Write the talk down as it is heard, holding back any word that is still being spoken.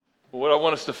What I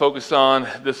want us to focus on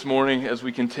this morning as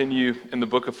we continue in the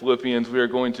book of Philippians, we are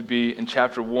going to be in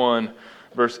chapter 1,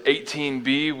 verse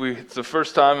 18b. It's the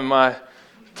first time in my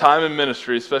time in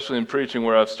ministry, especially in preaching,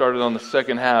 where I've started on the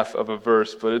second half of a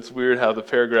verse, but it's weird how the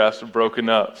paragraphs are broken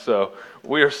up. So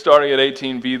we are starting at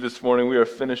 18b this morning. We are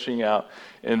finishing out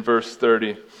in verse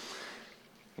 30.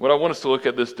 What I want us to look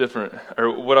at this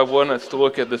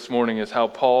morning is how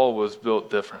Paul was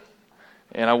built different.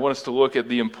 And I want us to look at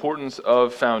the importance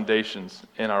of foundations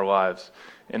in our lives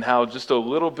and how just a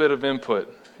little bit of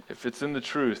input, if it's in the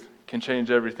truth, can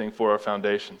change everything for our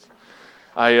foundations.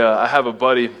 I have a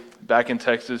buddy back in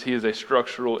Texas. He is a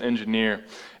structural engineer,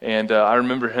 and I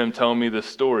remember him telling me this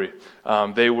story.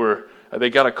 They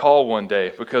got a call one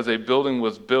day because a building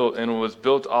was built, and it was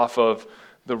built off of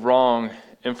the wrong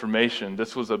information.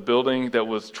 This was a building that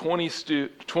was 22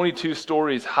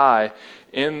 stories high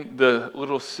in the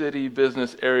little city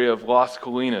business area of Las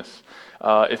Colinas.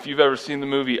 If you've ever seen the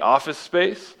movie Office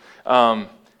Space,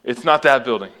 it's not that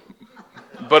building,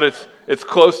 but it's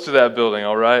close to that building,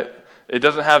 all right? It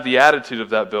doesn't have the attitude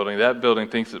of that building. That building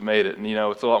thinks it made it, and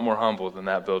it's a lot more humble than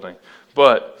that building,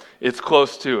 but it's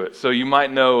close to it, so you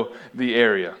might know the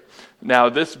area. Now,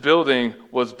 this building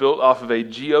was built off of a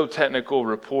geotechnical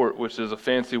report, which is a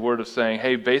fancy word of saying,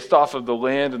 hey, based off of the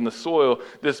land and the soil,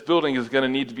 this building is going to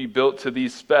need to be built to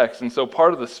these specs. And so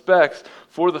part of the specs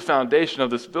for the foundation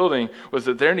of this building was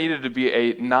that there needed to be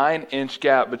a 9-inch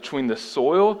gap between the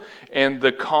soil and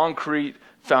the concrete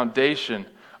foundation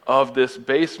of this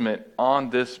basement on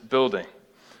this building.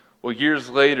 Well, years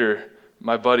later,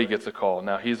 my buddy gets a call.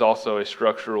 Now, he's also a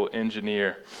structural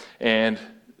engineer, and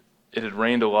it had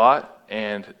rained a lot,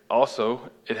 and also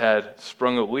it had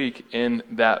sprung a leak in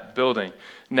that building.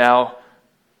 Now,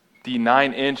 the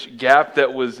 9-inch gap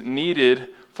that was needed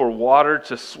for water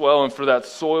to swell and for that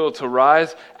soil to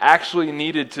rise actually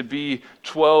needed to be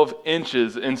 12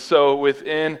 inches. And so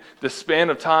within the span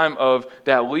of time of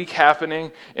that leak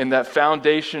happening and that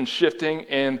foundation shifting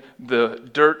and the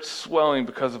dirt swelling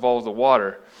because of all of the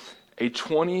water, a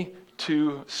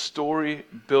 22-story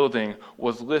building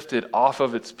was lifted off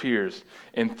of its piers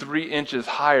and 3 inches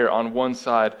higher on one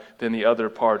side than the other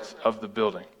parts of the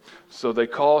building. So they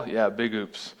call, big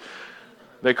oops.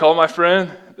 They call my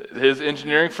friend, his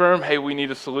engineering firm, hey, we need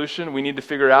a solution. We need to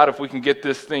figure out if we can get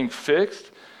this thing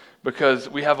fixed because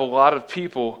we have a lot of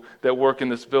people that work in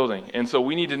this building. And so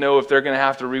we need to know if they're going to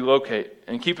have to relocate.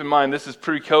 And keep in mind, this is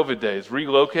pre-COVID days.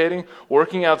 Relocating,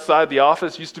 working outside the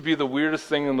office used to be the weirdest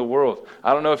thing in the world.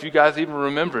 I don't know if you guys even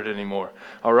remember it anymore.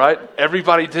 All right?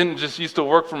 Everybody didn't just used to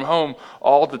work from home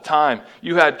all the time.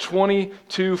 You had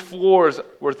 22 floors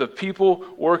worth of people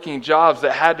working jobs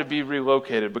that had to be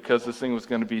relocated because this thing was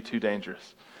going to be too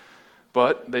dangerous.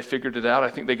 But they figured it out. I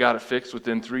think they got it fixed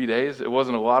within 3 days. It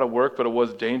wasn't a lot of work, but it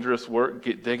was dangerous work,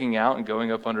 digging out and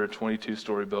going up under a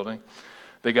 22-story building.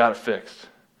 They got it fixed.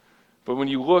 But when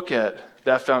you look at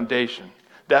that foundation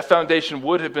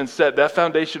would have been set. That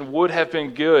foundation would have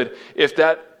been good if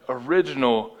that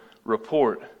original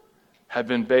report had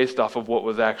been based off of what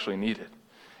was actually needed.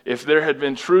 If there had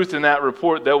been truth in that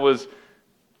report that was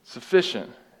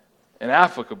sufficient and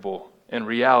applicable in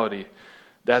reality,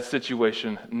 that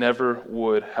situation never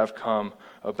would have come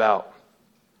about.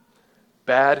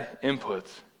 Bad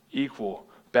inputs equal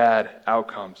bad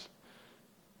outcomes.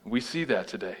 We see that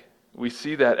today. We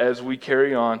see that as we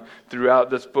carry on throughout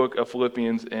this book of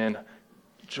Philippians in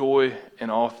joy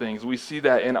in all things. We see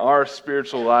that in our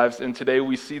spiritual lives, and today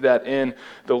we see that in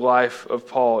the life of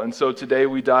Paul. And so today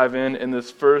we dive in this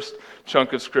first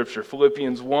chunk of Scripture,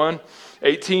 Philippians 1,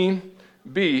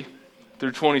 18b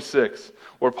through 26.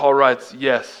 Where Paul writes,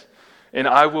 yes, and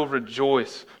I will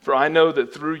rejoice, for I know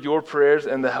that through your prayers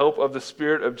and the help of the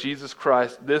Spirit of Jesus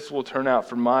Christ, this will turn out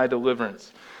for my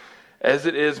deliverance. As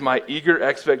it is my eager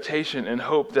expectation and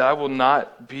hope that I will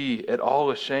not be at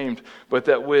all ashamed, but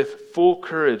that with full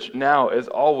courage, now as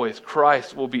always,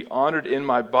 Christ will be honored in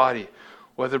my body,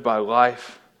 whether by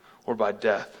life or by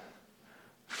death.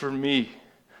 For me,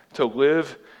 to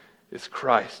live is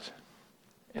Christ,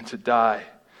 and to die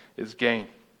is gain.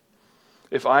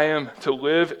 If I am to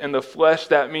live in the flesh,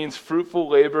 that means fruitful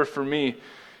labor for me.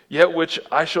 Yet which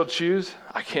I shall choose,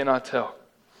 I cannot tell.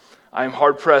 I am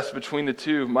hard-pressed between the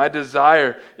two. My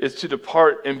desire is to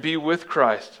depart and be with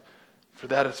Christ, for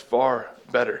that is far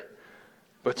better.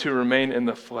 But to remain in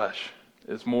the flesh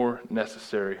is more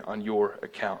necessary on your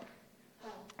account.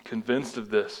 Convinced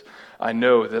of this, I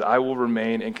know that I will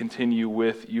remain and continue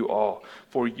with you all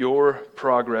for your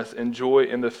progress and joy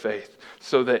in the faith,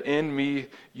 so that in me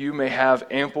you may have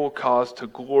ample cause to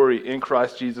glory in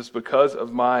Christ Jesus because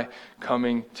of my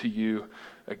coming to you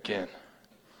again.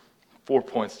 4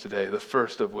 points today, the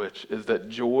first of which is that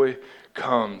joy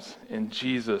comes in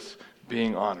Jesus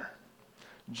being honored.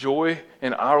 Joy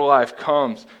in our life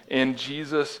comes in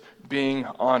Jesus being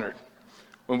honored.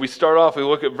 When we start off, we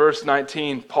look at verse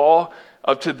 19. Paul,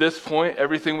 up to this point,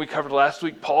 everything we covered last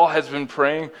week, Paul has been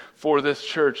praying for this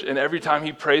church. And every time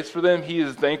he prays for them, he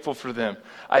is thankful for them.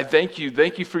 I thank you.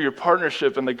 Thank you for your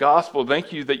partnership in the gospel.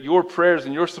 Thank you that your prayers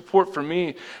and your support for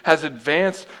me has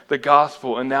advanced the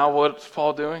gospel. And now what's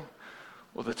Paul doing?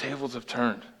 Well, the tables have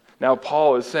turned. Now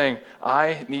Paul is saying,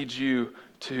 I need you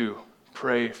to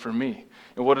pray for me.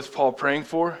 And what is Paul praying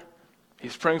for?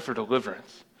 He's praying for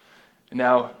deliverance.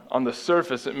 Now, on the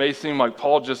surface, it may seem like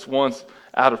Paul just wants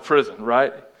out of prison,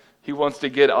 right? He wants to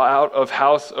get out of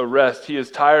house arrest. He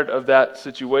is tired of that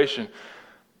situation.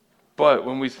 But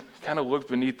when we kind of look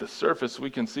beneath the surface, we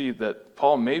can see that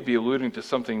Paul may be alluding to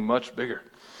something much bigger,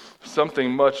 something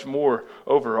much more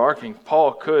overarching.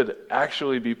 Paul could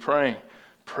actually be praying,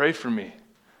 pray for me,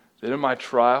 that in my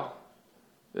trial,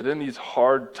 that in these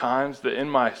hard times, that in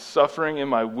my suffering, in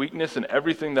my weakness, and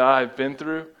everything that I've been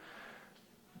through,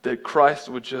 that Christ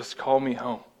would just call me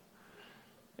home.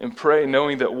 And pray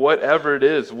knowing that whatever it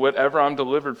is, whatever I'm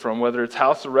delivered from, whether it's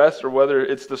house arrest or whether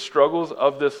it's the struggles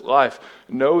of this life,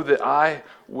 know that I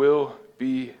will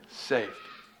be saved.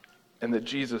 And that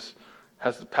Jesus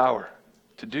has the power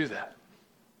to do that.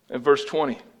 In verse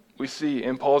 20, we see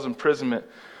in Paul's imprisonment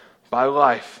by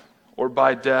life or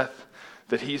by death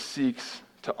that he seeks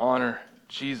to honor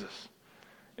Jesus.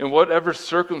 In whatever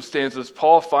circumstances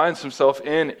Paul finds himself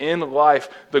in life,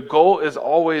 the goal is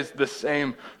always the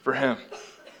same for him.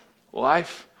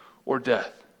 Life or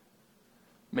death.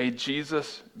 May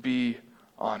Jesus be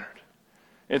honored.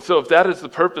 And so if that is the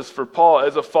purpose for Paul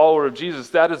as a follower of Jesus,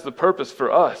 that is the purpose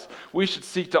for us. We should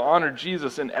seek to honor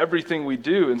Jesus in everything we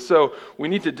do. And so we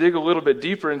need to dig a little bit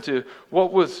deeper into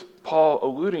what was Paul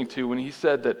alluding to when he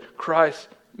said that Christ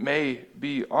may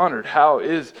be honored. How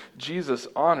is Jesus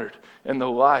honored in the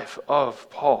life of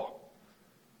Paul?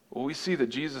 Well, we see that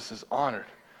Jesus is honored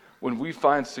when we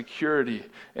find security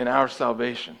in our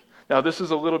salvation. Now, this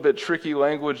is a little bit tricky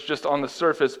language just on the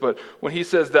surface, but when he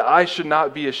says that I should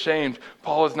not be ashamed,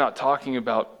 Paul is not talking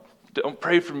about, don't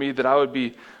pray for me that I would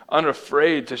be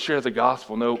unafraid to share the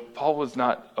gospel. No, Paul was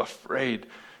not afraid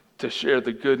to share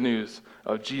the good news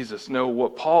of Jesus. No,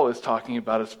 what Paul is talking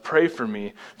about is pray for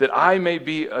me that I may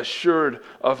be assured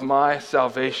of my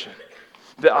salvation,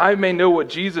 that I may know what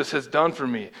Jesus has done for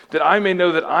me, that I may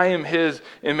know that I am his,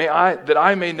 and that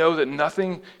I may know that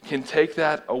nothing can take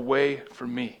that away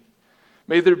from me.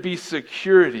 May there be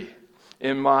security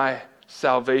in my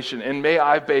salvation, and may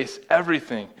I base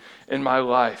everything in my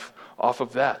life off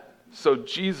of that. So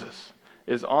Jesus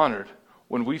is honored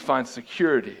when we find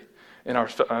security in our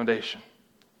foundation,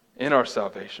 in our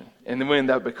salvation, and when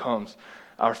that becomes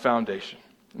our foundation.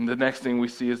 And the next thing we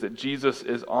see is that Jesus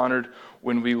is honored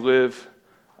when we live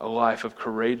a life of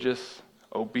courageous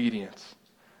obedience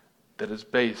that is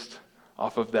based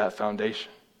off of that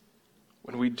foundation.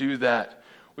 When we do that,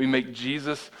 we make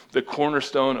Jesus the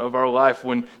cornerstone of our life.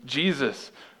 When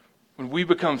we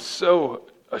become so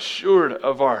assured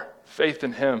of our faith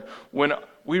in him, when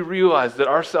we realize that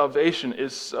our salvation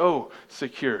is so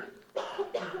secure,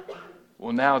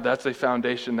 well, now that's a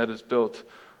foundation that is built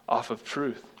off of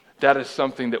truth. That is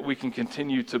something that we can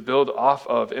continue to build off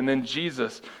of. And then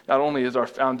Jesus not only is our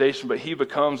foundation, but he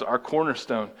becomes our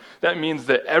cornerstone. That means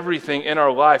that everything in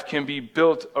our life can be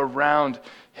built around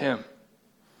him.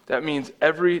 That means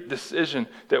every decision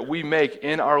that we make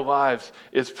in our lives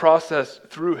is processed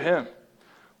through him.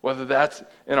 Whether that's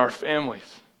in our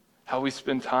families, how we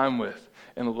spend time with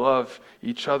and love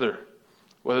each other.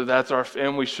 Whether that's our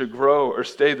family should grow or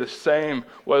stay the same.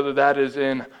 Whether that is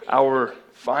in our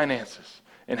finances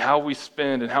and how we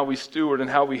spend and how we steward and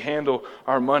how we handle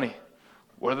our money.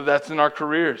 Whether that's in our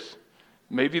careers.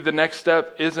 Maybe the next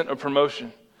step isn't a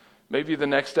promotion. Maybe the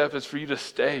next step is for you to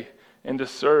stay and to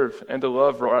serve and to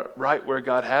love right where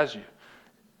God has you.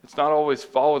 It's not always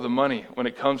follow the money when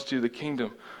it comes to the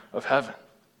kingdom of heaven.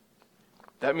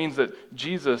 That means that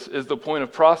Jesus is the point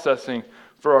of processing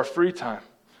for our free time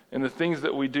and the things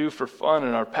that we do for fun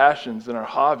and our passions and our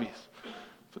hobbies.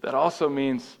 But that also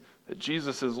means that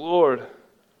Jesus is Lord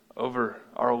over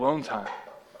our alone time,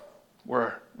 where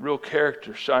our real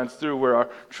character shines through, where our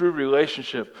true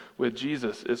relationship with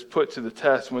Jesus is put to the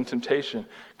test when temptation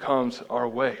comes our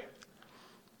way.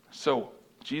 So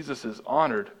Jesus is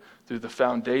honored through the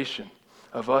foundation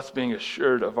of us being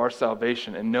assured of our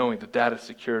salvation and knowing that that is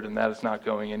secured and that is not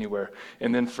going anywhere.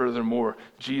 And then furthermore,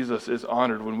 Jesus is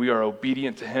honored when we are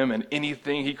obedient to him, and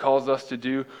anything he calls us to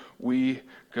do, we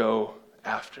go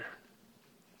after.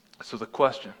 So the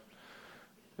question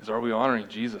is, are we honoring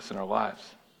Jesus in our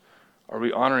lives? Are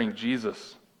we honoring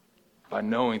Jesus by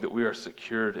knowing that we are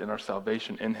secured in our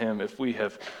salvation in him if we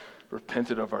have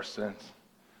repented of our sins,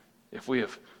 if we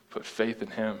have put faith in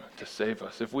him to save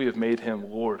us, if we have made him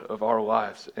Lord of our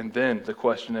lives? And then the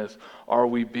question is, are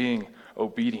we being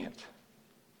obedient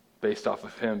based off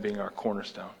of him being our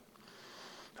cornerstone?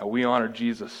 Now, we honor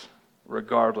Jesus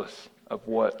regardless of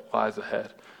what lies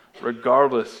ahead,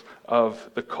 regardless of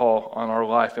the call on our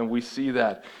life. And we see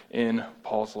that in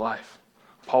Paul's life.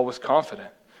 Paul was confident.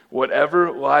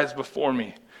 Whatever lies before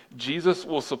me, Jesus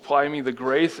will supply me the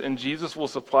grace and Jesus will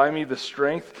supply me the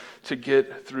strength to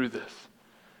get through this.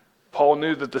 Paul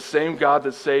knew that the same God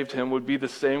that saved him would be the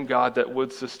same God that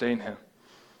would sustain him.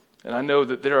 And I know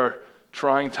that there are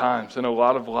trying times in a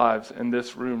lot of lives in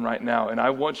this room right now. And I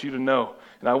want you to know,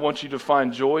 and I want you to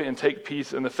find joy and take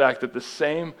peace in the fact that the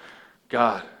same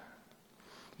God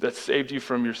that saved you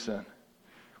from your sin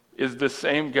is the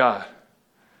same God,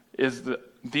 is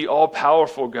the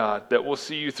all-powerful God that will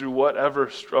see you through whatever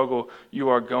struggle you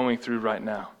are going through right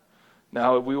now.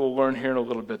 Now, we will learn here in a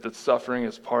little bit that suffering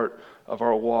is part of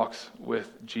our walks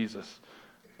with Jesus.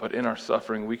 But in our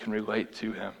suffering, we can relate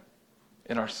to him.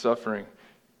 In our suffering,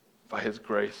 by his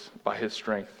grace, by his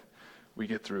strength, we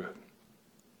get through it.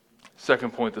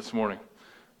 Second point this morning,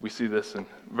 we see this in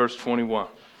verse 21,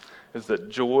 is that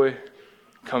joy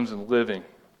comes in living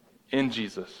in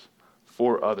Jesus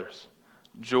for others.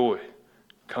 Joy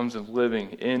comes in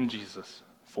living in Jesus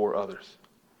for others.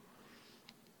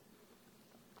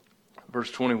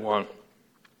 Verse 21,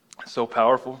 so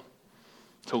powerful.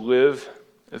 To live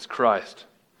is Christ,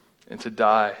 and to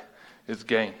die is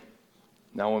gain.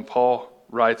 Now, when Paul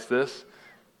writes this,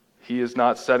 he is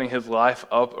not setting his life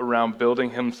up around building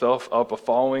himself up a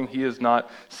following. He is not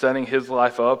setting his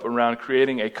life up around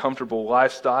creating a comfortable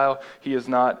lifestyle. He is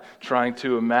not trying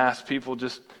to amass people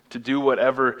just to do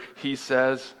whatever he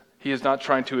says. He is not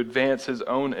trying to advance his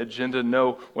own agenda.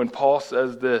 No, when Paul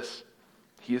says this,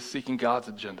 he is seeking God's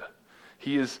agenda.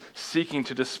 He is seeking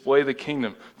to display the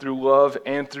kingdom through love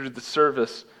and through the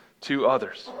service to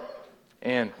others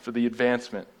and for the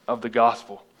advancement of the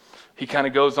gospel. He kind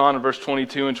of goes on in verse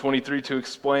 22 and 23 to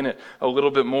explain it a little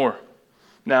bit more.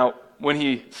 Now, when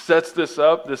he sets this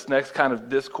up, this next kind of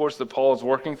discourse that Paul is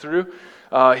working through,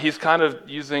 he's kind of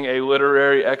using a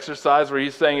literary exercise where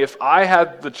he's saying, if I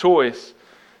had the choice,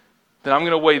 then I'm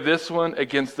going to weigh this one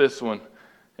against this one.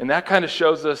 And that kind of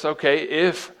shows us, okay,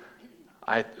 if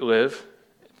I live,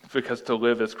 because to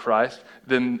live is Christ,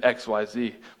 then X, Y,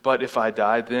 Z. But if I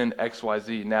die, then X, Y,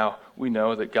 Z. Now, we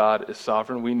know that God is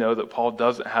sovereign. We know that Paul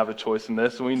doesn't have a choice in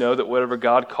this. And we know that whatever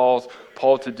God calls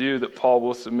Paul to do, that Paul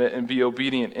will submit and be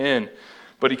obedient in.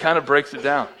 But he kind of breaks it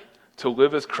down. To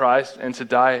live is Christ and to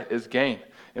die is gain.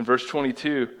 In verse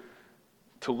 22,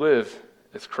 to live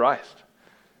is Christ.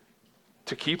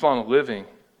 To keep on living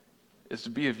is to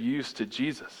be of use to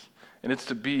Jesus. And it's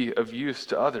to be of use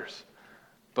to others.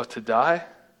 But to die,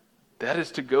 that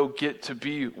is to go get to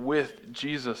be with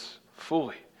Jesus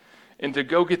fully. And to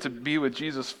go get to be with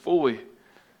Jesus fully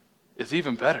is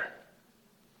even better.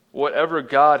 Whatever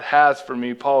God has for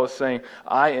me, Paul is saying,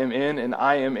 I am in and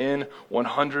I am in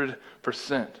 100%.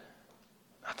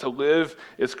 To live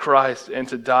is Christ and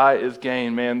to die is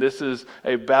gain. Man, this is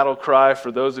a battle cry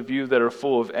for those of you that are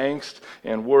full of angst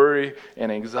and worry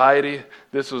and anxiety.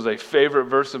 This was a favorite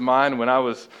verse of mine when I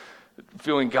was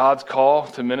feeling God's call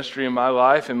to ministry in my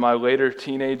life in my later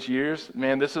teenage years.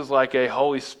 Man, this is like a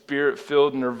Holy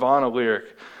Spirit-filled Nirvana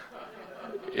lyric.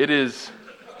 It is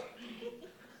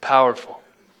powerful.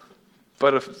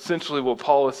 But essentially what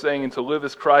Paul is saying, and to live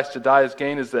as Christ, to die as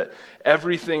gain, is that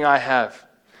everything I have,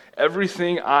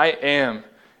 everything I am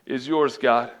is yours,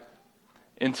 God,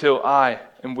 until I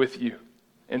am with you,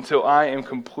 until I am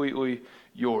completely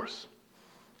yours.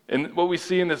 And what we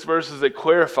see in this verse is it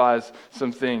clarifies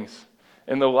some things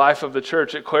in the life of the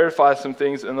church. It clarifies some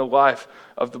things in the life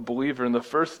of the believer. And the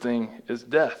first thing is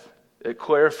death. It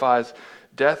clarifies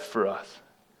death for us.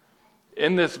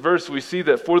 In this verse, we see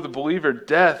that for the believer,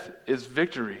 death is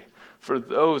victory for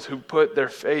those who put their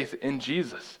faith in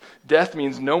Jesus. Death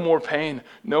means no more pain,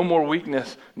 no more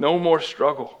weakness, no more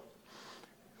struggle.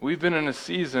 We've been in a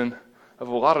season of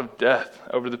a lot of death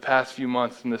over the past few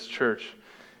months in this church.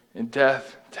 And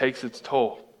death takes its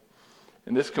toll.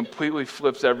 And this completely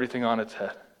flips everything on its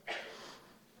head.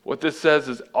 What this says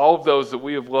is all of those that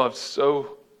we have loved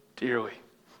so dearly,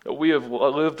 that we have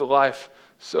lived a life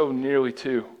so nearly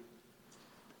to,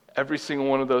 every single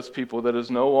one of those people that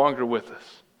is no longer with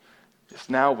us is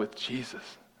now with Jesus.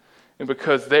 And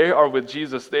because they are with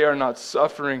Jesus, they are not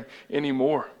suffering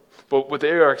anymore. But what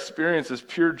they are experiencing is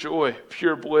pure joy,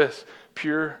 pure bliss,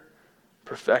 pure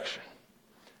perfection.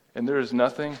 And there is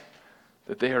nothing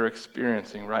that they are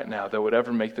experiencing right now that would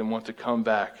ever make them want to come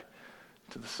back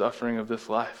to the suffering of this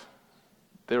life.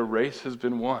 Their race has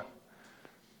been won.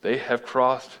 They have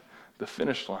crossed the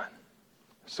finish line.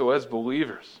 So as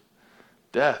believers,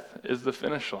 death is the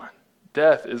finish line.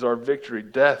 Death is our victory.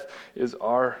 Death is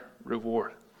our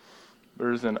reward.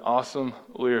 There's an awesome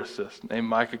lyricist named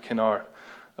Micah Kennard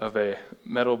of a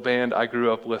metal band I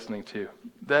grew up listening to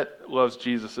that loves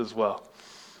Jesus as well.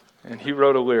 And he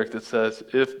wrote a lyric that says,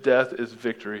 "If death is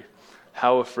victory,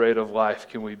 how afraid of life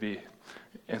can we be?"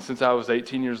 And since I was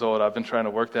 18 years old, I've been trying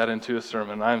to work that into a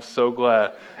sermon. I'm so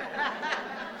glad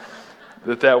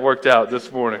that worked out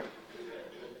this morning.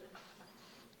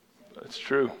 It's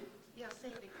true.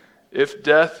 If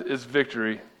death is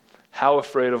victory, how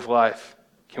afraid of life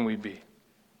can we be?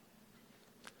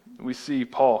 We see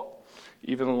Paul,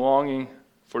 even longing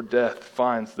for death,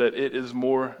 finds that it is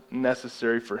more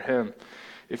necessary for him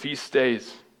if he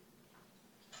stays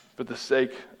for the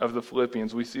sake of the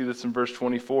Philippians. We see this in verse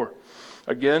 24.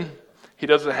 Again, he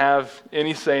doesn't have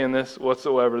any say in this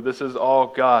whatsoever. This is all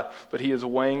God, but he is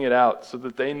weighing it out so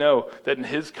that they know that in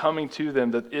his coming to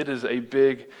them that it is a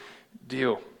big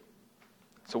deal.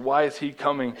 So why is he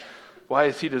coming? Why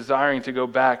is he desiring to go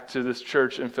back to this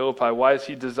church in Philippi? Why is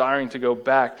he desiring to go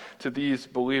back to these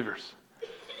believers?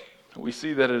 We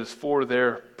see that it is for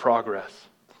their progress.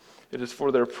 It is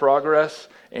for their progress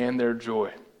and their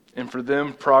joy. And for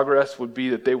them, progress would be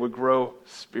that they would grow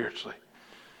spiritually.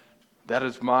 That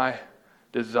is my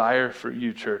desire for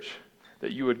you, church,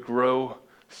 that you would grow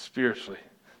spiritually,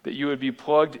 that you would be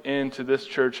plugged into this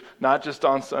church, not just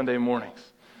on Sunday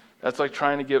mornings. That's like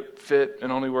trying to get fit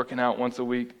and only working out once a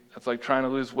week. That's like trying to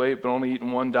lose weight but only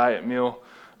eating one diet meal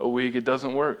a week. It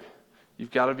doesn't work.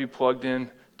 You've got to be plugged in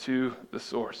to the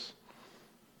source.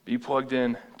 Be plugged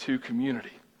in to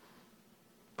community.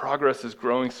 Progress is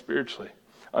growing spiritually.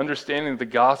 Understanding the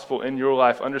gospel in your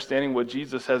life, understanding what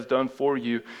Jesus has done for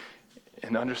you,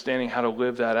 and understanding how to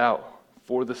live that out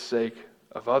for the sake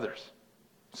of others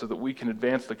so that we can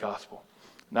advance the gospel.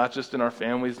 Not just in our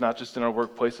families, not just in our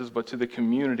workplaces, but to the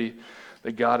community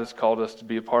that God has called us to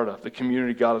be a part of, the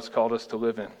community God has called us to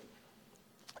live in.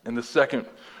 And the second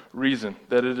reason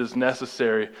that it is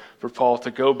necessary for Paul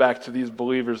to go back to these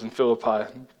believers in Philippi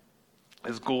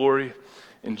is glory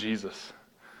in Jesus.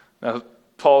 Now,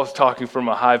 Paul is talking from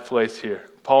a high place here.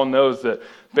 Paul knows that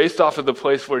based off of the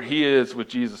place where he is with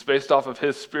Jesus, based off of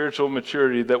his spiritual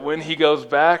maturity, that when he goes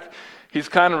back, he's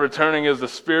kind of returning as the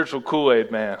spiritual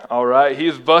Kool-Aid man, all right?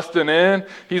 He's busting in.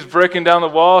 He's breaking down the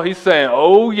wall. He's saying,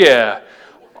 oh, yeah,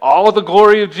 all the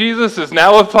glory of Jesus is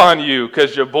now upon you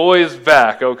because your boy is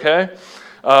back, okay?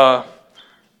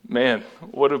 Man,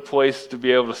 what a place to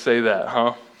be able to say that,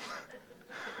 huh?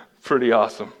 Pretty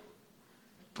awesome.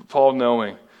 But Paul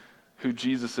knowing who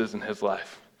Jesus is in his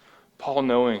life, Paul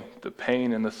knowing the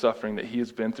pain and the suffering that he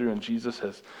has been through, and Jesus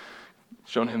has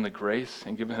shown him the grace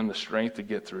and given him the strength to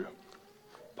get through.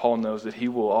 Paul knows that he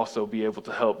will also be able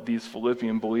to help these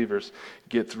Philippian believers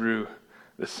get through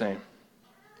the same.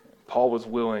 Paul was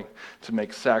willing to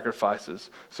make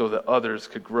sacrifices so that others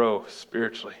could grow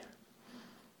spiritually.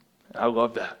 I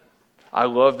love that. I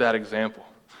love that example.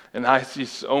 And I see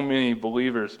so many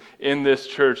believers in this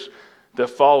church that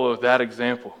follow that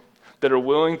example, that are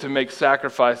willing to make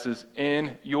sacrifices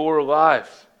in your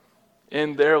lives,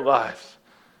 in their lives,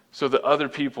 so that other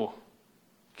people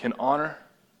can honor,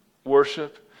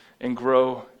 worship, and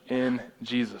grow in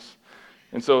Jesus.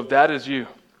 And so if that is you,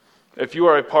 if you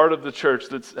are a part of the church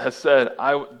that has said,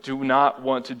 I do not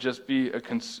want to just be a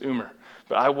consumer,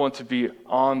 but I want to be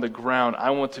on the ground. I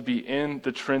want to be in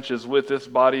the trenches with this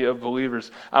body of believers.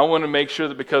 I want to make sure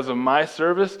that because of my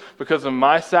service, because of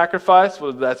my sacrifice,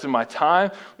 whether that's in my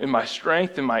time, in my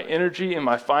strength, in my energy, in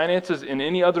my finances, in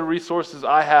any other resources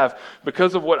I have,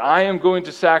 because of what I am going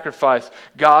to sacrifice,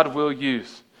 God will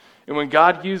use. And when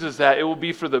God uses that, it will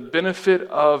be for the benefit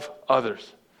of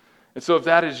others. And so if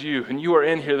that is you, and you are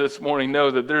in here this morning, know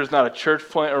that there is not a church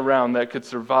plant around that could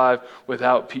survive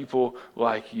without people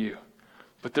like you.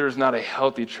 But there is not a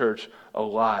healthy church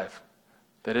alive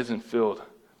that isn't filled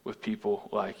with people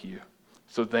like you.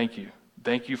 So thank you.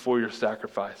 Thank you for your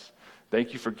sacrifice.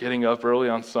 Thank you for getting up early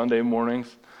on Sunday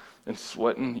mornings and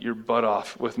sweating your butt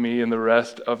off with me and the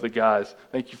rest of the guys.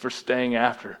 Thank you for staying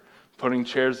after, putting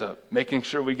chairs up, making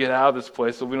sure we get out of this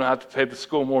place so we don't have to pay the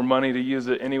school more money to use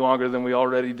it any longer than we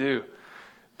already do.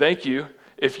 Thank you.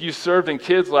 If you served in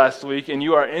kids last week and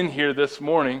you are in here this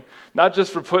morning, not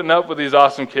just for putting up with these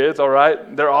awesome kids, all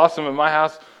right? They're awesome at my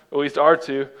house, at least our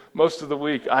two, most of the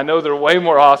week. I know they're way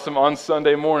more awesome on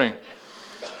Sunday morning.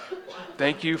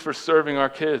 Thank you for serving our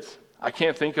kids. I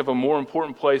can't think of a more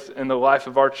important place in the life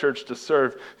of our church to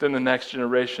serve than the next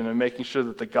generation and making sure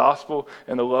that the gospel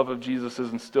and the love of Jesus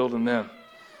is instilled in them.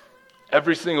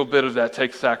 Every single bit of that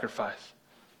takes sacrifice.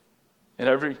 And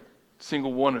every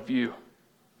single one of you,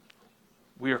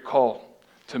 we are called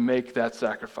to make that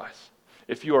sacrifice.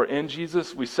 If you are in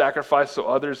Jesus, we sacrifice so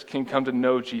others can come to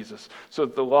know Jesus, so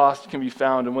that the lost can be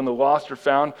found. And when the lost are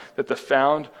found, that the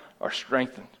found are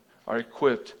strengthened, are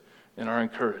equipped, and are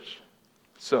encouraged.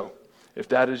 So, if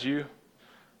that is you,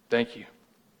 thank you.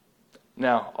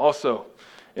 Now, also,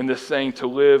 in this saying, to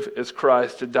live is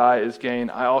Christ, to die is gain,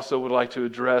 I also would like to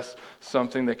address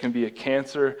something that can be a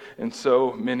cancer in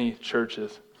so many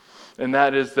churches. And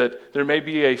that is that there may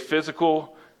be a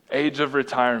physical age of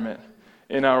retirement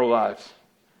in our lives.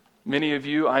 Many of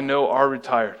you, I know, are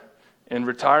retired. And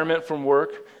retirement from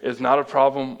work is not a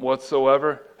problem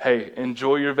whatsoever. Hey,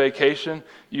 enjoy your vacation.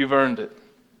 You've earned it.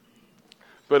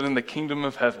 But in the kingdom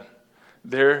of heaven,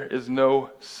 there is no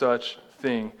such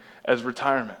thing as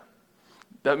retirement.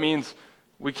 That means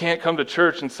we can't come to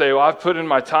church and say, well, I've put in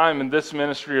my time in this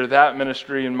ministry or that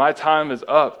ministry and my time is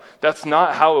up. That's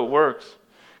not how it works.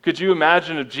 Could you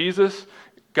imagine if Jesus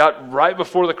got right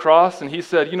before the cross and he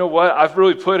said, you know what, I've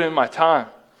really put in my time?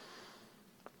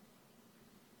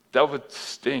 That would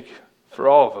stink for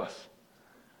all of us.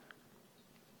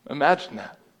 Imagine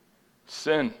that.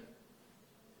 Sin,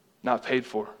 not paid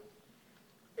for.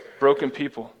 Broken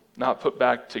people, not put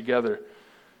back together.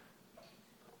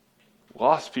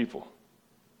 Lost people,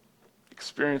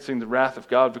 experiencing the wrath of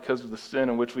God because of the sin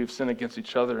in which we've sinned against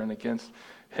each other and against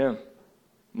Him.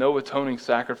 No atoning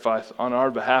sacrifice on our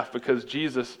behalf because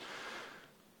Jesus,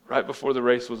 right before the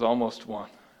race was almost won,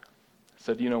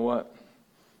 said, you know what?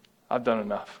 I've done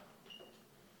enough.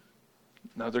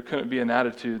 Now, there couldn't be an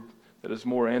attitude that is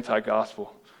more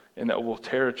anti-gospel and that will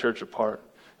tear a church apart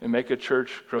and make a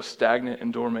church grow stagnant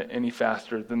and dormant any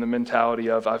faster than the mentality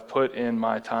of, I've put in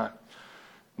my time.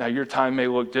 Now, your time may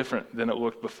look different than it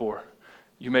looked before.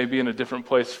 You may be in a different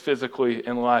place physically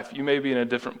in life. You may be in a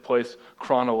different place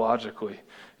chronologically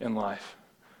in life.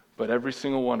 But every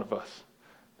single one of us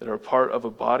that are part of a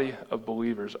body of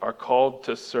believers are called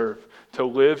to serve. To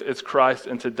live is Christ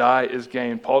and to die is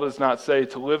gain. Paul does not say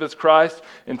to live is Christ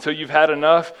until you've had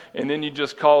enough and then you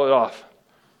just call it off.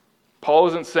 Paul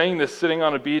isn't saying this sitting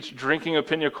on a beach drinking a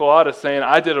pina colada saying,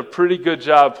 I did a pretty good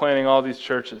job planning all these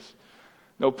churches.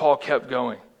 No, Paul kept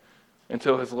going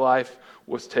until his life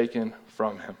was taken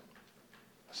from him.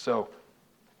 So,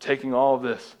 taking all of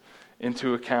this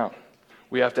into account,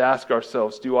 we have to ask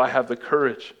ourselves, do I have the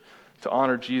courage to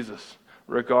honor Jesus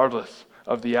regardless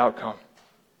of the outcome?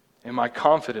 Am I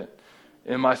confident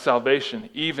in my salvation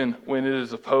even when it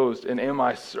is opposed? And am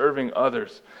I serving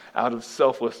others out of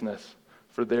selflessness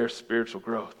for their spiritual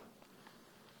growth?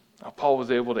 Now, Paul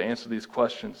was able to answer these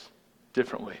questions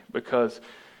differently because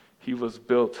he was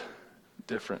built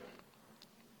different.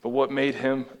 But what made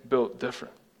him built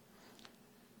different?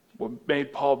 What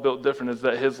made Paul built different is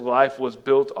that his life was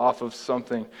built off of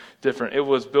something different. It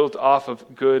was built off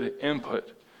of good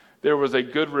input. There was a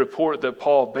good report that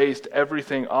Paul based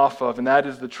everything off of, and that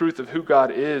is the truth of who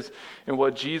God is and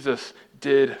what Jesus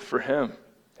did for him.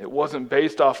 It wasn't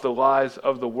based off the lies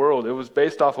of the world. It was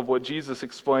based off of what Jesus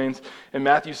explains in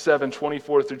Matthew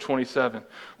 7:24-27,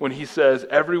 when he says,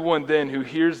 everyone then who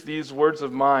hears these words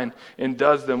of mine and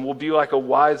does them will be like a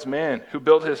wise man who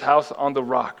built his house on the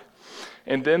rock.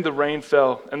 And then the rain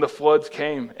fell, and the floods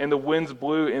came, and the winds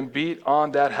blew and beat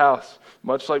on that house,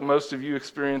 much like most of you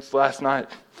experienced last night.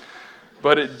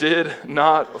 But it did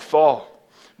not fall,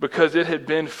 because it had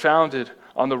been founded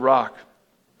on the rock.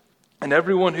 And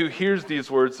everyone who hears these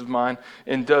words of mine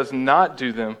and does not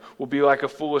do them will be like a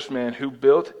foolish man who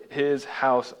built his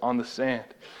house on the sand.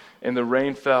 And the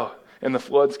rain fell, and the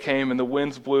floods came, and the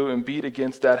winds blew and beat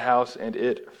against that house, and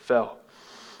it fell.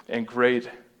 And great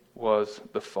was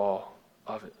the fall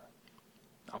of it.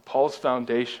 Now, Paul's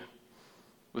foundation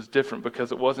was different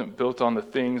because it wasn't built on the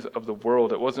things of the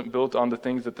world. It wasn't built on the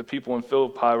things that the people in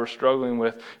Philippi were struggling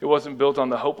with. It wasn't built on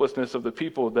the hopelessness of the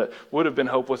people that would have been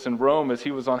hopeless in Rome as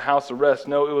he was on house arrest.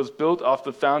 No, it was built off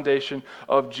the foundation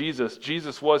of Jesus.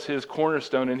 Jesus was his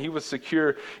cornerstone, and he was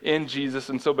secure in Jesus.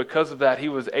 And so because of that, he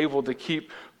was able to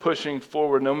keep pushing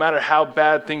forward. No matter how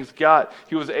bad things got,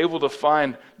 he was able to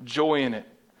find joy in it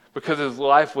because his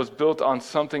life was built on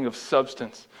something of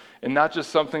substance. And not just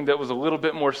something that was a little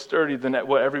bit more sturdy than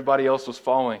what everybody else was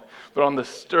following, but on the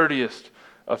sturdiest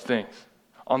of things,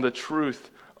 on the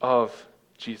truth of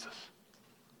Jesus.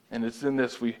 And it's in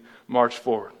this we march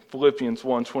forward. Philippians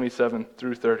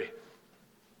 1:27-30.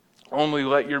 Only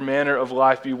let your manner of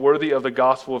life be worthy of the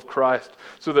gospel of Christ,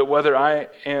 so that whether I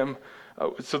am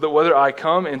so that whether I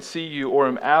come and see you or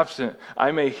am absent,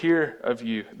 I may hear of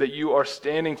you, that you are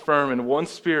standing firm in one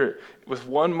spirit, with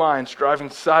one mind, striving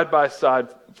side by side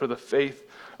for the faith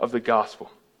of the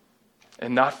gospel,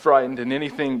 and not frightened in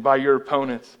anything by your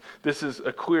opponents. This is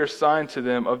a clear sign to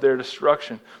them of their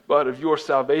destruction, but of your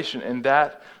salvation, and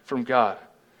that from God.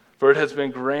 For it has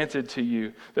been granted to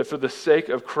you that for the sake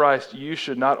of Christ you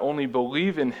should not only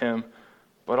believe in him,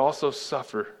 but also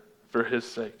suffer for his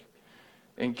sake,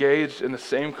 engaged in the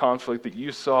same conflict that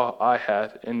you saw I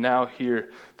had, and now hear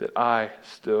that I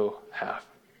still have.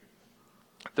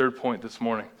 Third point this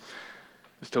morning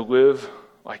is to live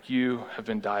like you have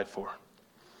been died for.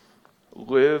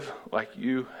 Live like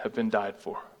you have been died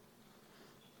for.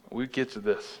 We get to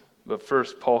this, but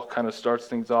first Paul kind of starts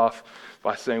things off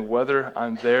by saying, whether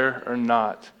I'm there or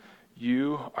not,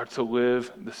 you are to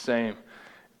live the same.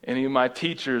 Any of my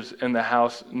teachers in the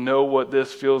house know what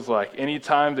this feels like.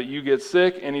 Anytime that you get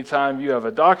sick, anytime you have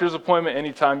a doctor's appointment,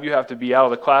 anytime you have to be out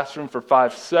of the classroom for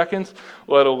 5 seconds,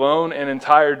 let alone an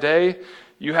entire day,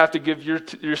 you have to give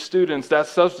your students that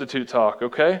substitute talk,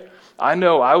 okay? I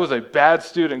know I was a bad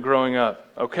student growing up,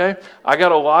 okay? I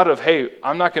got a lot of, hey,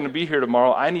 I'm not going to be here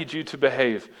tomorrow. I need you to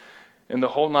behave. And the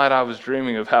whole night I was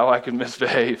dreaming of how I could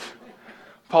misbehave.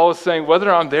 Paul is saying,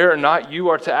 whether I'm there or not, you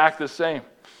are to act the same.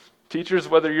 Teachers,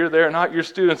 whether you're there or not, your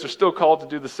students are still called to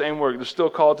do the same work. They're still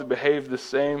called to behave the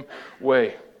same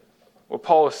way. What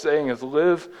Paul is saying is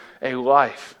live a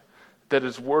life that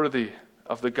is worthy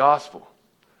of the gospel.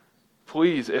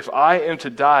 Please, if I am to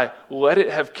die, let it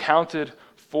have counted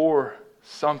for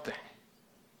something.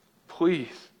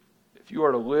 Please, if you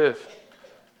are to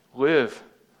live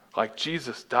like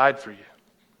Jesus died for you,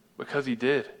 because he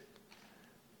did.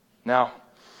 Now,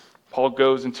 Paul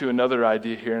goes into another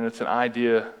idea here, and it's an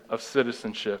idea of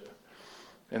citizenship.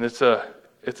 And it's a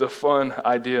fun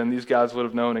idea, and these guys would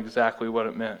have known exactly what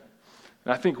it meant.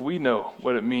 And I think we know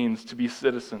what it means to be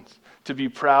citizens, to be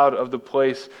proud of the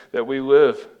place that we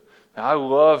live. Now, I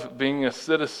love being a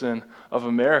citizen of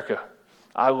America.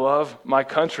 I love my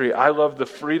country. I love the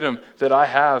freedom that I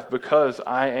have because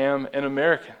I am an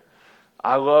American.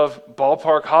 I love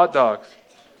ballpark hot dogs.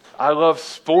 I love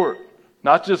sport,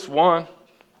 not just one.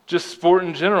 Just sport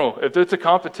in general. If it's a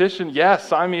competition, yeah,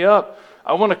 sign me up.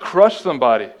 I want to crush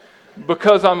somebody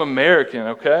because I'm American,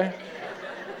 okay?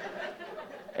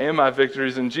 And my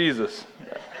victory's in Jesus.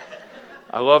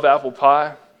 I love apple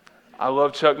pie. I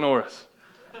love Chuck Norris.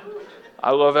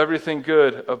 I love everything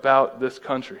good about this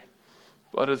country.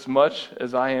 But as much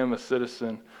as I am a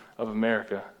citizen of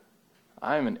America,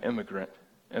 I am an immigrant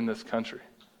in this country.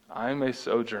 I am a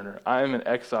sojourner. I am an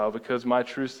exile because my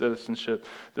true citizenship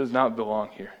does not belong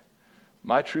here.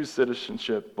 My true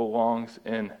citizenship belongs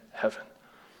in heaven.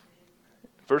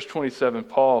 Verse 27,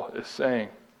 Paul is saying,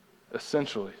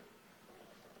 essentially,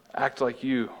 act like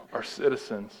you are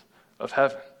citizens of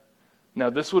heaven. Now,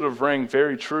 this would have rang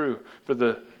very true for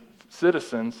the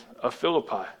citizens of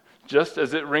Philippi, just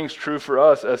as it rings true for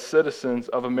us as citizens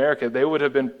of America. They would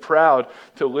have been proud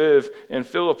to live in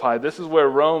Philippi. This is where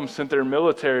Rome sent their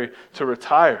military to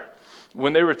retire.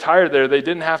 When they retired there, they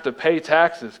didn't have to pay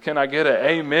taxes. Can I get an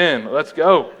amen? Let's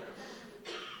go.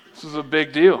 This was a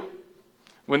big deal.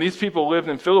 When these people lived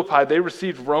in Philippi, they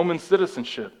received Roman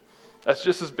citizenship. That's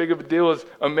just as big of a deal as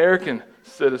American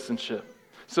citizenship.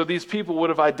 So these people would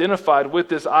have identified with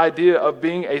this idea of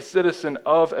being a citizen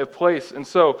of a place. And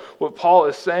so what Paul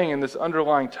is saying in this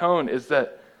underlying tone is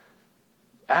that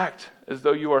act as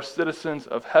though you are citizens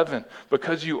of heaven.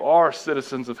 Because you are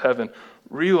citizens of heaven,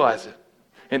 realize it.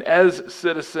 And as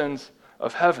citizens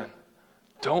of heaven,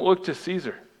 don't look to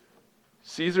Caesar.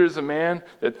 Caesar is a man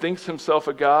that thinks himself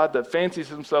a god, that fancies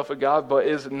himself a god, but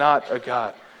is not a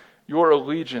god. Your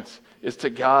allegiance is to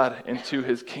God and to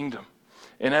his kingdom.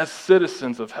 And as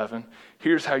citizens of heaven,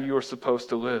 here's how you are supposed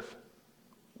to live.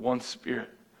 One spirit,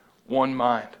 one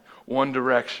mind, one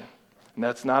direction. And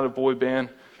that's not a boy band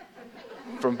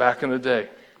from back in the day.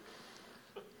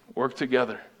 Work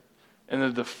together in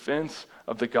the defense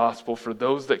of the gospel for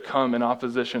those that come in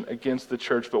opposition against the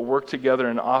church, but work together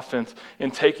in offense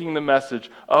in taking the message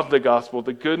of the gospel,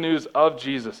 the good news of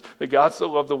Jesus, that God so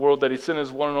loved the world that he sent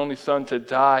his one and only Son to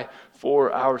die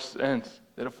for our sins.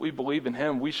 That if we believe in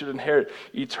him, we should inherit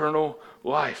eternal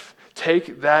life.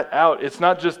 Take that out. It's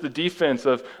not just the defense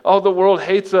of, oh, the world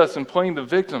hates us and playing the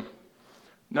victim.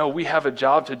 No, we have a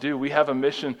job to do. We have a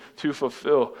mission to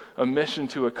fulfill, a mission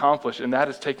to accomplish, and that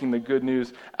is taking the good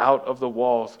news out of the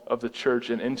walls of the church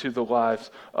and into the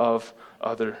lives of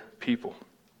other people.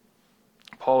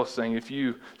 Paul is saying if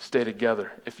you stay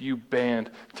together, if you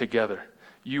band together,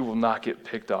 you will not get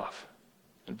picked off.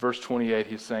 In verse 28,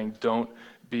 he's saying, don't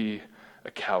be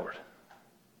a coward.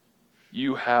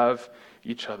 You have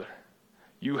each other.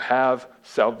 You have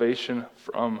salvation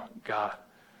from God.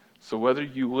 So whether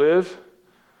you live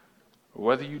or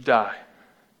whether you die,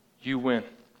 you win.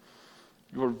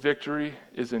 Your victory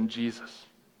is in Jesus,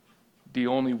 the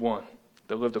only one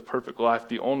that lived a perfect life,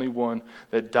 the only one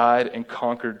that died and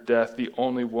conquered death, the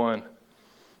only one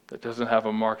that doesn't have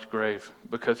a marked grave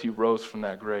because he rose from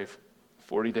that grave.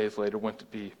 40 days later went to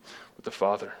be with the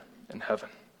Father in heaven.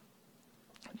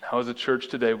 Now as a church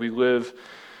today, we live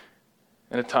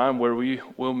in a time where we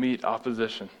will meet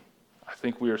opposition. I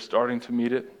think we are starting to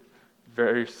meet it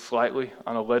very slightly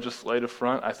on a legislative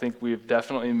front. I think we have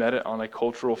definitely met it on a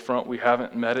cultural front. We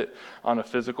haven't met it on a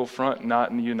physical front,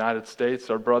 not in the United States.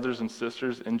 Our brothers and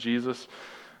sisters in Jesus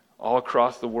all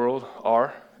across the world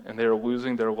are, and they are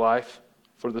losing their life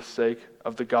for the sake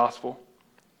of the gospel.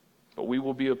 But we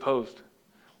will be opposed.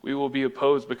 We will be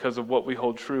opposed because of what we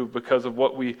hold true, because of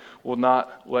what we will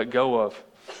not let go of.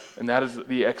 And that is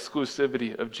the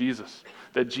exclusivity of Jesus,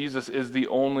 that Jesus is the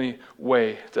only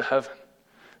way to heaven.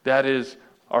 That is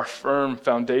our firm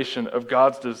foundation of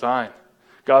God's design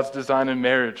in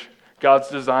marriage, God's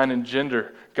design in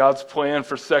gender, God's plan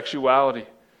for sexuality,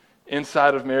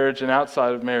 inside of marriage and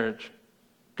outside of marriage,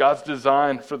 God's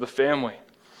design for the family,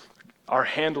 our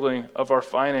handling of our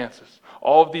finances.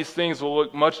 All of these things will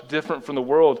look much different from the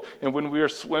world, and when we are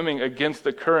swimming against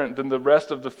the current, then the rest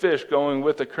of the fish going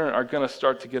with the current are going to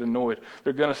start to get annoyed.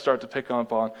 They're going to start to pick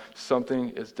up on something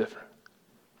is different.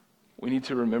 We need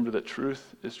to remember that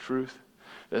truth is truth,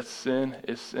 that sin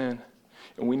is sin,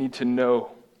 and we need to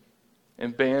know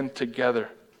and band together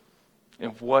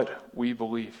in what we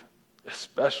believe,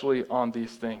 especially on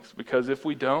these things. Because if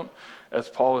we don't, as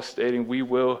Paul is stating, we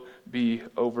will be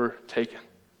overtaken.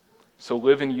 So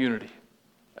live in unity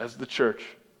as the church.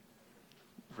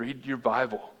 Read your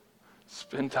Bible.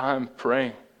 Spend time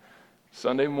praying.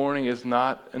 Sunday morning is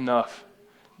not enough.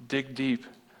 Dig deep.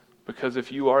 Because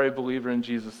if you are a believer in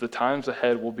Jesus, the times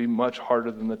ahead will be much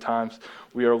harder than the times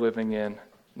we are living in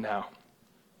now.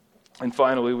 And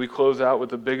finally, we close out with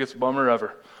the biggest bummer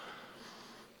ever.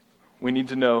 We need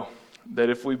to know that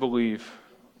if we believe,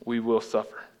 we will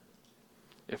suffer.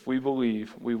 If we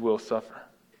believe, we will suffer.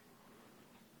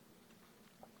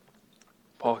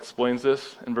 Paul explains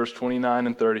this in verse 29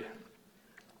 and 30.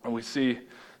 And we see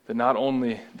that not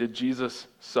only did Jesus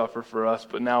suffer for us,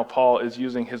 but now Paul is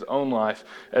using his own life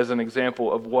as an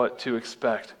example of what to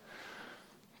expect.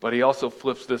 But he also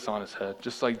flips this on his head.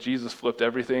 Just like Jesus flipped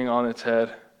everything on its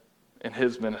head in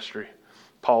his ministry,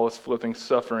 Paul is flipping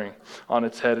suffering on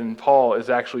its head. And Paul is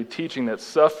actually teaching that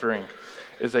suffering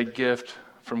is a gift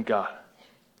from God.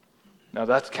 Now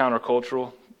that's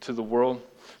countercultural to the world.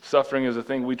 Suffering is a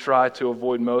thing we try to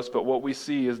avoid most, but what we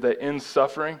see is that in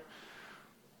suffering,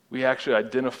 we actually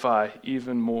identify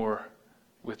even more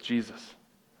with Jesus.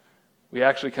 We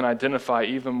actually can identify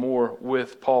even more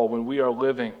with Paul when we are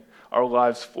living our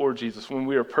lives for Jesus, when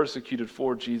we are persecuted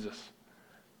for Jesus.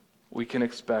 We can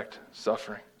expect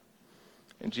suffering.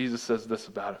 And Jesus says this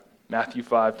about it. Matthew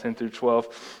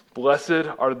 5:10-12. Blessed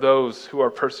are those who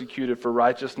are persecuted for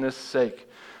righteousness' sake,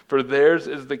 for theirs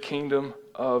is the kingdom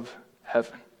of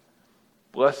heaven.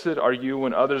 Blessed are you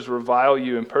when others revile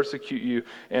you and persecute you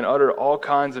and utter all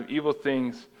kinds of evil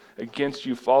things against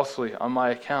you falsely on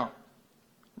my account.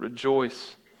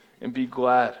 Rejoice and be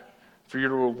glad, for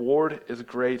your reward is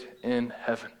great in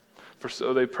heaven. For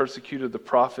so they persecuted the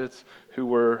prophets who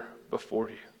were before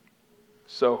you.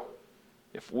 So,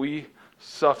 if we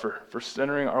suffer for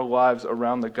centering our lives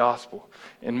around the gospel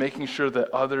and making sure that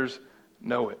others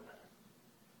know it,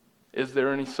 is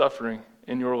there any suffering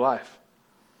in your life?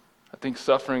 I think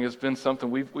suffering has been something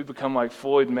we've become like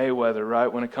Floyd Mayweather, right?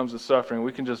 When it comes to suffering,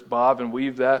 we can just bob and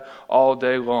weave that all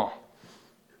day long.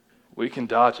 We can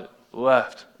dodge it,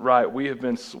 left, right. We have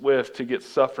been swift to get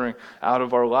suffering out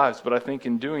of our lives, but I think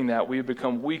in doing that, we have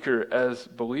become weaker as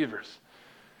believers.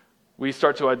 We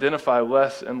start to identify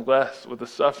less and less with the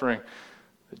suffering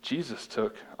that Jesus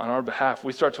took on our behalf.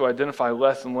 We start to identify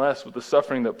less and less with the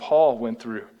suffering that Paul went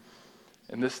through.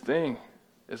 And this thing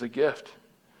is a gift.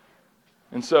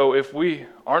 And so if we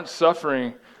aren't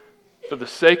suffering for the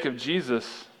sake of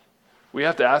Jesus, we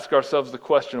have to ask ourselves the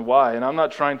question, why? And I'm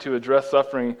not trying to address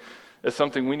suffering as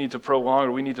something we need to prolong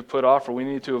or we need to put off or we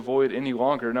need to avoid any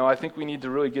longer. No, I think we need to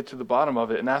really get to the bottom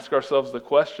of it and ask ourselves the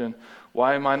question,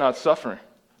 why am I not suffering?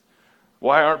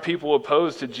 Why aren't people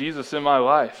opposed to Jesus in my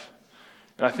life?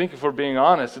 And I think if we're being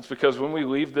honest, it's because when we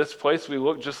leave this place, we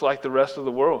look just like the rest of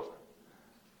the world.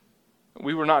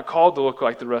 We were not called to look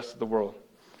like the rest of the world.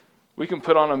 We can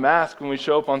put on a mask when we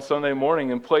show up on Sunday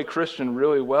morning and play Christian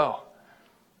really well.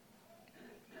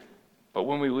 But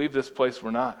when we leave this place,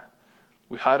 we're not.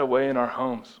 We hide away in our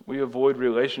homes. We avoid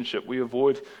relationship. We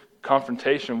avoid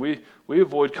confrontation. We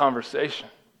avoid conversation.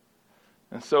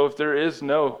 And so if there is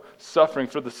no suffering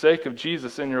for the sake of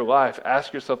Jesus in your life,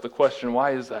 ask yourself the question,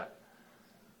 why is that?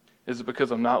 Is it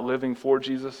because I'm not living for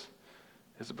Jesus?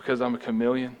 Is it because I'm a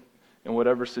chameleon in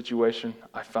whatever situation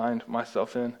I find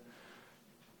myself in?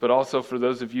 But also for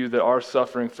those of you that are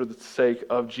suffering for the sake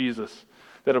of Jesus,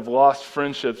 that have lost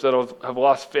friendships, that have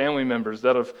lost family members,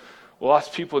 that have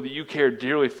lost people that you care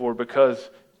dearly for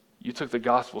because you took the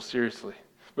gospel seriously,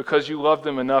 because you loved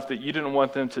them enough that you didn't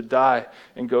want them to die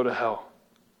and go to hell,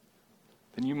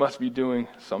 then you must be doing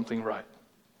something right.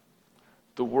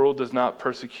 The world does not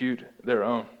persecute their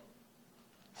own.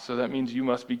 So that means you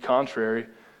must be contrary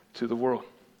to the world.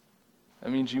 That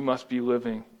means you must be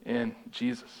living in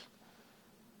Jesus.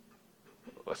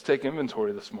 Let's take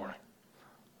inventory this morning.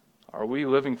 Are we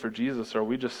living for Jesus, or are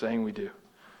we just saying we do?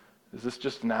 Is this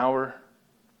just an hour,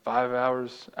 5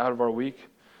 hours out of our week?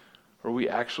 Or are we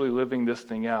actually living this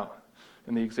thing out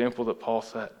in the example that Paul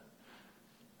set?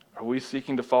 Are we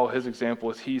seeking to follow his example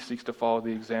as he seeks to follow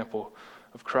the example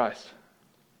of Christ?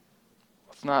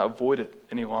 Let's not avoid it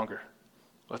any longer.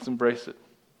 Let's embrace it.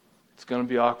 It's going to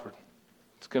be awkward.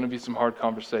 It's going to be some hard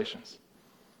conversations.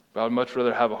 But I'd much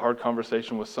rather have a hard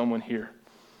conversation with someone here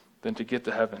than to get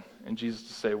to heaven and Jesus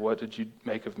to say, what did you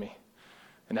make of me?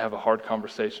 And have a hard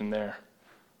conversation there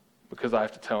because I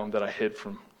have to tell him that I hid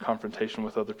from confrontation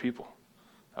with other people.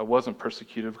 I wasn't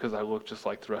persecuted because I looked just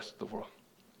like the rest of the world.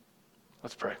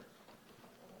 Let's pray.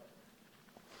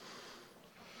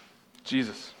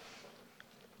 Jesus,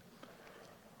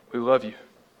 we love you.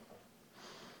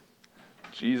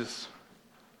 Jesus,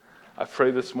 I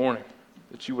pray this morning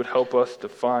that you would help us to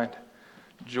find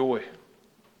joy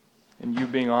in you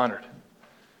being honored,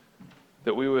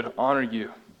 that we would honor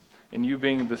you in you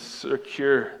being the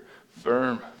secure,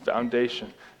 firm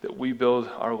foundation that we build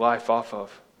our life off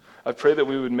of. I pray that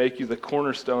we would make you the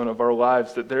cornerstone of our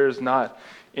lives, that there is not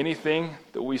anything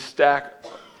that we stack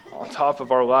on top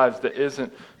of our lives that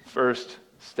isn't first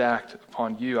stacked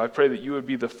upon you. I pray that you would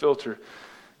be the filter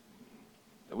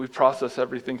that we process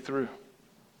everything through,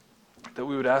 that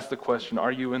we would ask the question,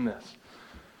 are you in this?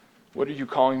 What are you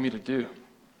calling me to do?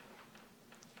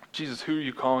 Jesus, who are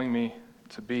you calling me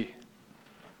to be?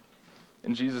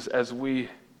 And Jesus, as we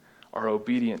are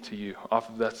obedient to you off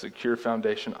of that secure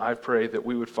foundation, I pray that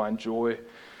we would find joy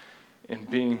in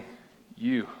being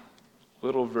you,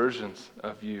 little versions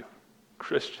of you,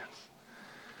 Christians,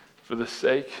 for the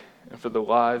sake and for the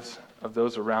lives of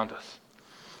those around us,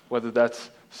 whether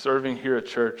that's serving here at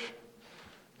church,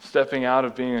 stepping out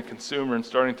of being a consumer and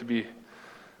starting to be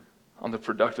on the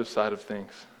productive side of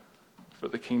things for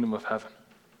the kingdom of heaven,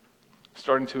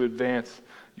 starting to advance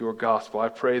your gospel. I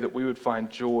pray that we would find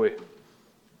joy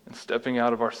in stepping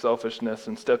out of our selfishness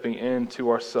and stepping into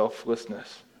our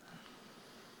selflessness.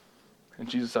 And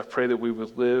Jesus, I pray that we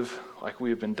would live like we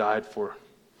have been died for,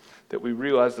 that we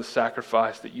realize the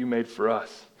sacrifice that you made for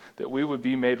us, that we would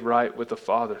be made right with the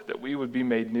Father, that we would be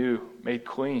made new, made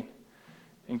clean,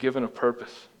 and given a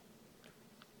purpose.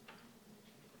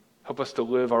 Help us to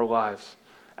live our lives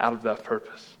out of that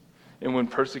purpose. And when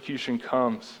persecution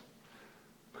comes,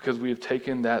 because we have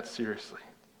taken that seriously,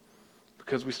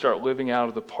 because we start living out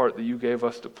of the part that you gave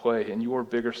us to play in your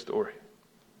bigger story,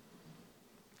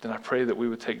 then I pray that we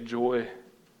would take joy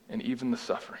in even the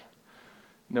suffering,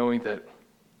 knowing that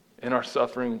in our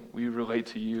suffering we relate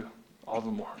to you all the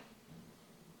more.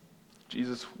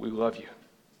 Jesus, we love you.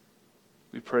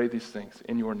 We pray these things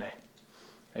in your name.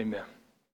 Amen.